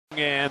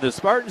And the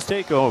Spartans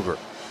take over.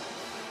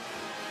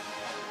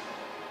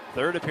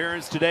 Third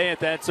appearance today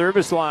at that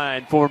service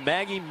line for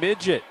Maggie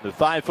Midget, the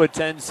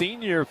 5'10"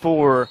 senior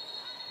for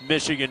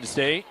Michigan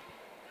State.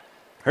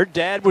 Her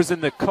dad was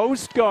in the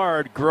Coast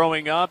Guard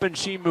growing up, and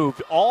she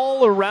moved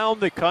all around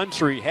the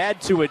country,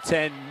 had to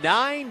attend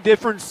 9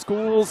 different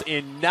schools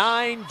in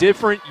 9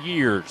 different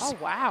years. Oh,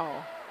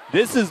 wow.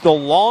 This is the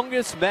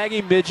longest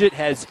Maggie Midget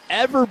has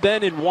ever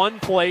been in one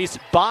place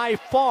by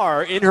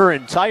far in her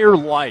entire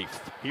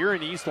life here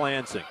in East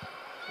Lansing.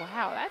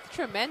 Wow, that's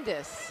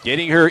tremendous.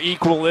 Getting her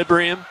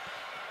equilibrium.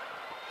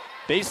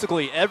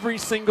 Basically every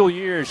single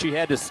year she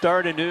had to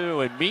start anew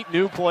and meet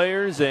new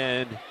players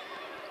and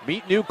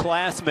meet new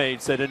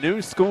classmates at a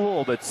new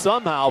school, but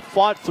somehow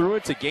fought through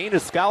it to gain a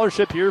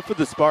scholarship here for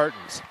the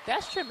Spartans.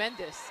 That's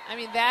tremendous. I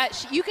mean,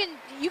 you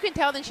can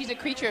tell that she's a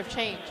creature of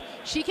change.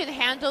 She can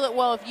handle it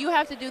well. If you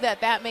have to do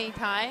that many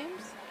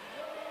times,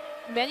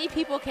 many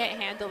people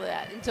can't handle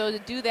that. And so to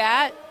do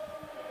that,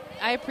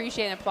 I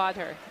appreciate and applaud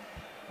her.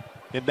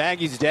 And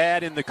Maggie's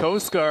dad in the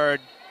Coast Guard,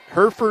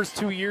 her first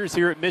 2 years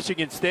here at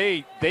Michigan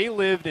State, they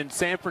lived in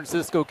San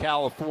Francisco,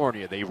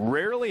 California. They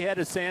rarely had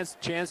a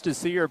chance to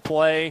see her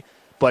play,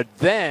 but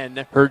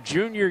then her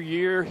junior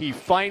year, he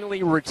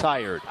finally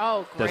retired.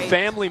 Oh, great. The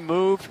family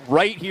moved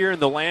right here in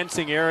the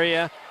Lansing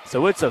area,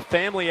 so it's a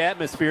family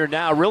atmosphere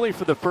now, really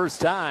for the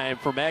first time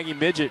for Maggie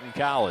Midget in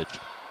college.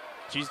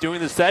 She's doing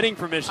the setting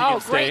for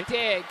Michigan State. Oh, great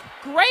dig.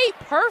 Great,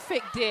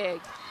 perfect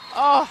dig.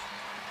 Oh,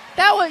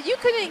 you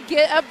couldn't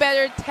get a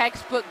better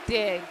textbook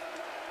dig.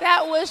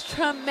 That was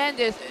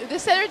tremendous. The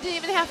setter didn't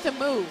even have to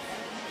move.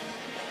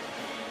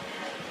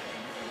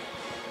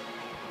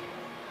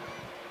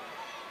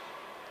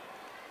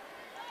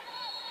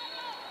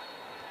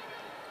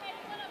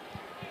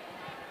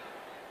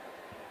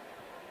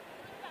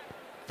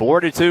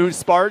 Four to 2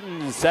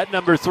 Spartans, set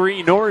number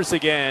 3 Norris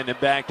again, and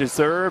back to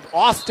serve.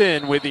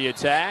 Austin with the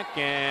attack,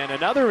 and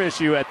another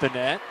issue at the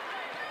net.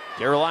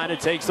 Carolina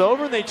takes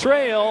over, and they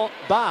trail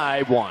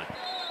by 1.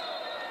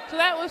 So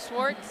that was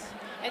Swartz,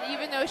 and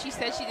even though she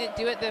said she didn't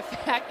do it, the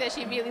fact that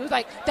she immediately was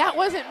like, that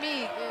wasn't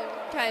me,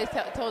 kind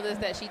of told us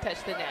that she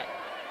touched the net.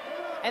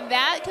 And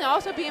that can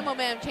also be a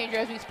momentum changer,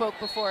 as we spoke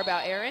before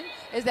about Erin,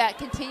 is that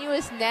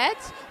continuous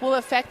nets will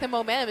affect the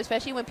momentum,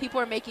 especially when people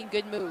are making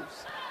good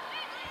moves.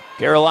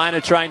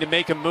 Carolina trying to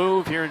make a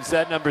move here in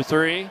set number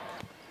 3.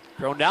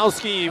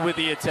 Kronowski with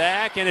the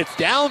attack, and it's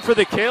down for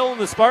the kill,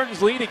 and the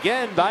Spartans lead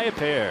again by a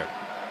pair.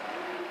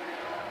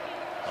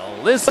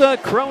 Alyssa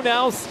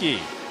Kronowski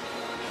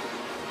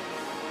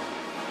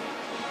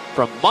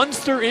from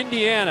Munster,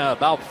 Indiana,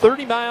 about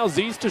 30 miles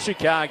east of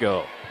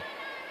Chicago.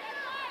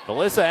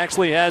 Alyssa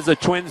actually has a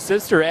twin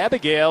sister,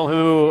 Abigail,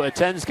 who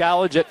attends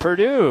college at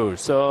Purdue.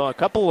 So a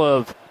couple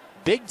of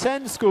Big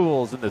Ten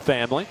schools in the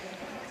family.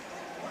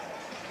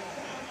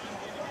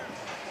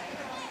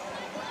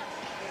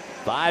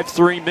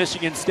 5-3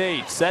 Michigan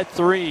State, set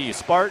 3.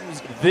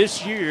 Spartans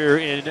this year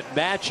in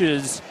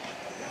matches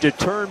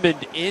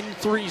determined in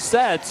 3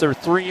 sets are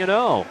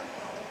 3-0.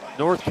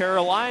 North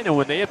Carolina,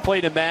 when they have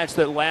played a match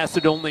that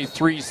lasted only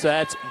 3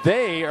 sets,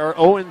 they are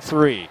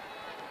 0-3.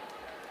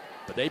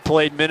 But they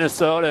played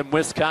Minnesota and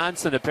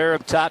Wisconsin, a pair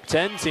of top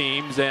 10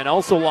 teams, and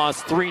also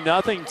lost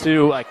 3-0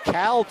 to a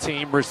Cal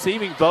team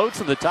receiving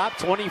votes in the top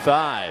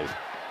 25.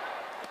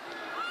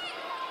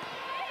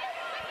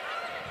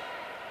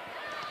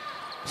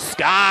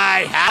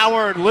 Sky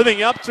Howard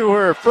living up to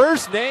her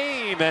first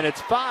name, and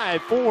it's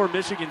 5-4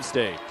 Michigan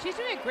State. She's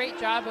doing a great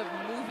job of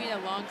moving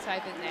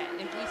alongside the net.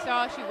 If we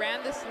saw, she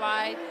ran the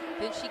slide,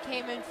 then she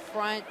came in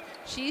front.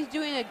 She's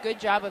doing a good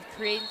job of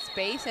creating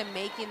space and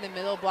making the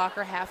middle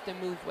blocker have to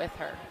move with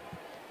her.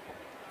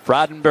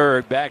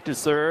 Frodenberg back to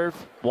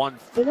serve. Won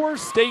 4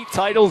 state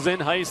titles in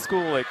high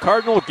school at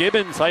Cardinal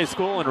Gibbons High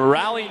School in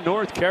Raleigh,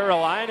 North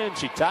Carolina, and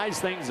she ties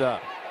things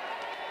up.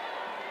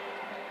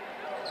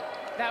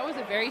 That was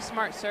a very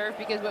smart serve,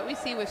 because what we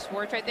see with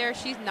Swartz right there,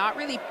 she's not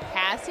really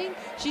passing.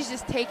 She's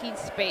just taking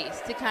space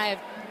to kind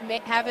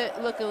of have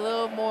it look a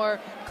little more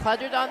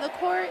cluttered on the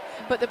court.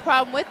 But the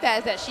problem with that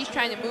is that she's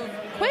trying to move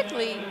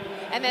quickly,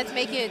 and that's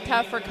making it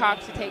tough for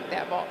Cox to take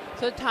that ball.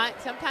 So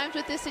sometimes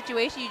with this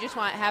situation, you just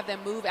want to have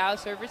them move out of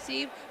serve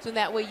receive, so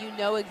that way you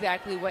know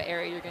exactly what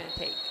area you're going to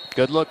take.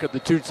 Good look at the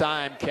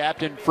 2-time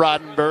captain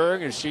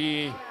Frodenberg as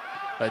she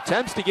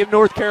attempts to give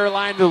North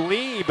Carolina the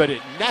lead, but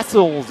it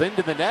nestles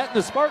into the net, and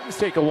the Spartans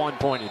take a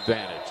 1-point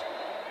advantage.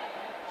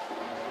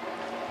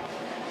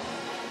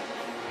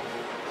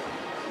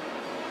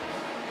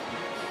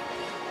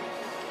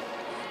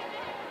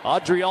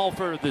 Audrey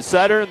Alford, the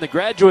setter, and the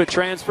graduate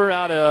transfer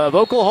out of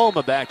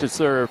Oklahoma, back to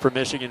serve for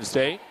Michigan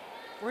State.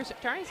 We're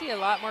starting to see a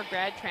lot more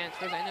grad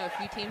transfers. I know a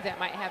few teams that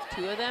might have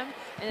 2 of them,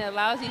 and it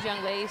allows these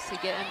young ladies to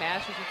get a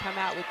master's and come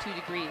out with 2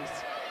 degrees.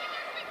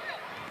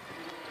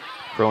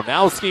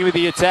 Kronowski with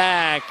the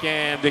attack,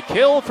 and the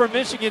kill for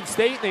Michigan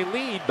State. They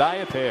lead by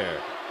a pair.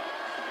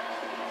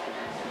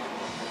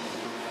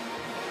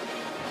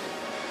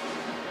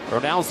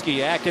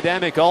 Kronowski,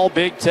 academic, all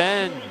Big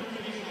Ten.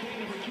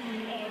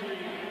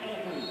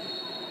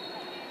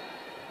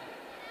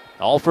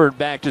 Alford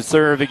back to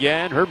serve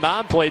again. Her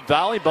mom played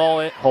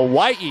volleyball at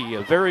Hawaii,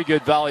 a very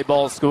good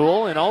volleyball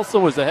school, and also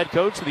was the head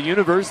coach of the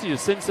University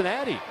of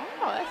Cincinnati.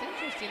 Oh, that's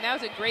interesting. That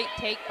was a great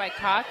take by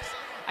Cox.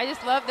 I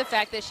just love the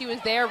fact that she was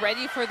there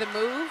ready for the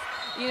move.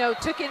 You know,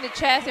 took in the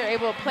chest. They were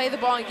able to play the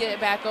ball and get it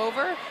back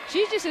over.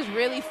 She just is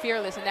really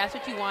fearless, and that's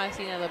what you want to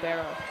see in a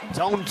libero.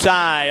 Tone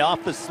tie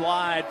off the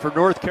slide for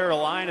North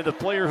Carolina, the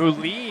player who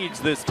leads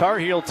this Tar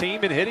Heel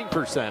team in hitting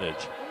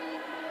percentage.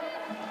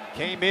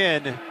 Came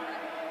in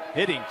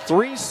hitting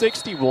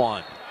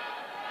 .361.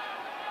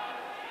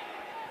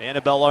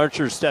 Annabelle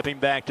Archer stepping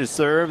back to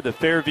serve, the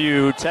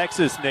Fairview,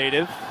 Texas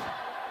native,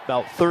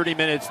 about 30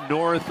 minutes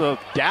north of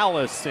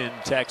Dallas in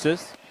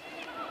Texas.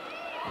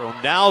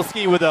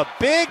 Ronowski with a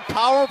big,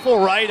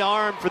 powerful right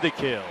arm for the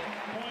kill.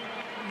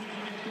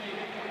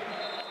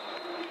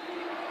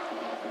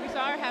 We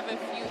saw her have a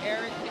few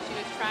errors because she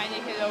was trying to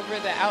hit over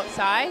the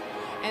outside,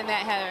 and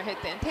that had her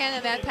hit the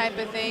antenna, that type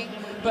of thing.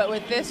 But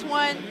with this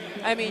one,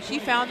 I mean, she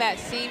found that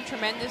seam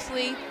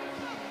tremendously.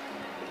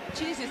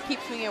 She just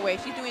keeps swinging away.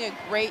 She's doing a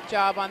great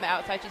job on the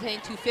outside. She's hitting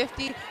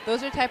 .250.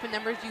 Those are the type of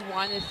numbers you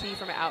want to see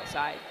from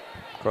outside.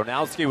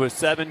 Kronowski with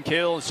 7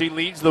 kills. She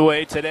leads the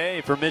way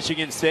today for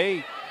Michigan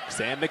State.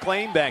 Sam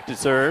McLean back to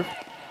serve.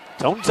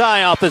 Tone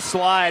tie off the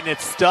slide, and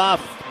it's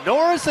stuffed.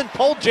 Norris and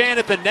Poljan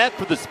at the net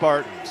for the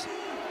Spartans.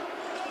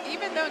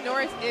 Even though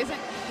Norris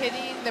isn't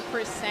hitting the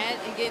percent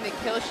and getting the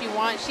kills she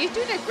wants, she's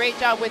doing a great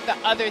job with the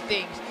other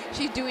things.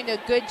 She's doing a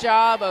good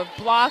job of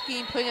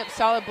blocking, putting up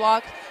solid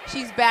blocks.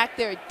 She's back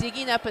there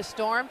digging up a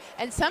storm,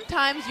 and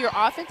sometimes your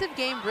offensive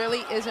game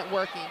really isn't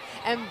working.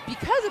 And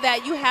because of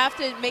that, you have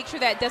to make sure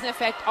that it doesn't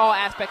affect all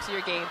aspects of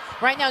your game.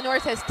 Right now,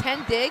 Norris has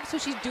 10 digs, so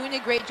she's doing a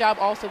great job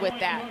also with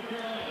that.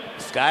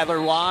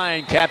 Skylar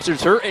Line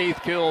captures her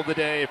 8th kill of the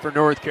day for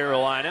North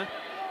Carolina.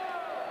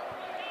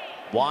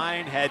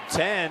 Wine had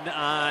 10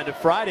 on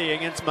Friday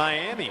against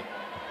Miami.